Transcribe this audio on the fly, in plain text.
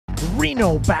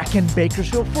Reno back in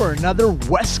Bakersfield for another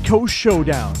West Coast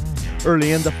showdown.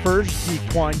 Early in the first,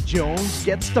 Dequan Jones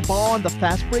gets the ball on the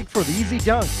fast break for the easy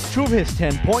dunk. 2 of his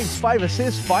 10 points, 5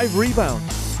 assists, 5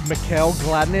 rebounds. Mikael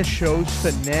Gladness shows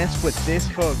finesse with this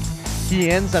hook. He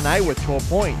ends the night with 12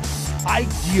 points. Ike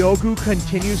Diogu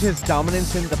continues his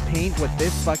dominance in the paint with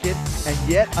this bucket and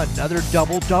yet another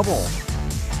double-double.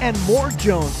 And more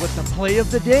Jones with the play of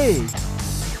the day.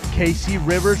 Casey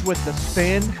Rivers with the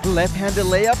spin, left-handed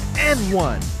layup, and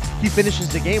one. He finishes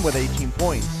the game with 18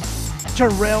 points.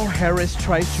 Terrell Harris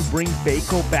tries to bring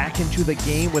Bako back into the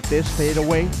game with this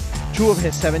fadeaway, 2 of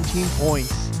his 17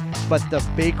 points. But the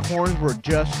Bighorns were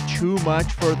just too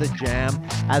much for the Jam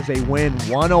as they win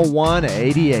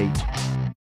 101-88.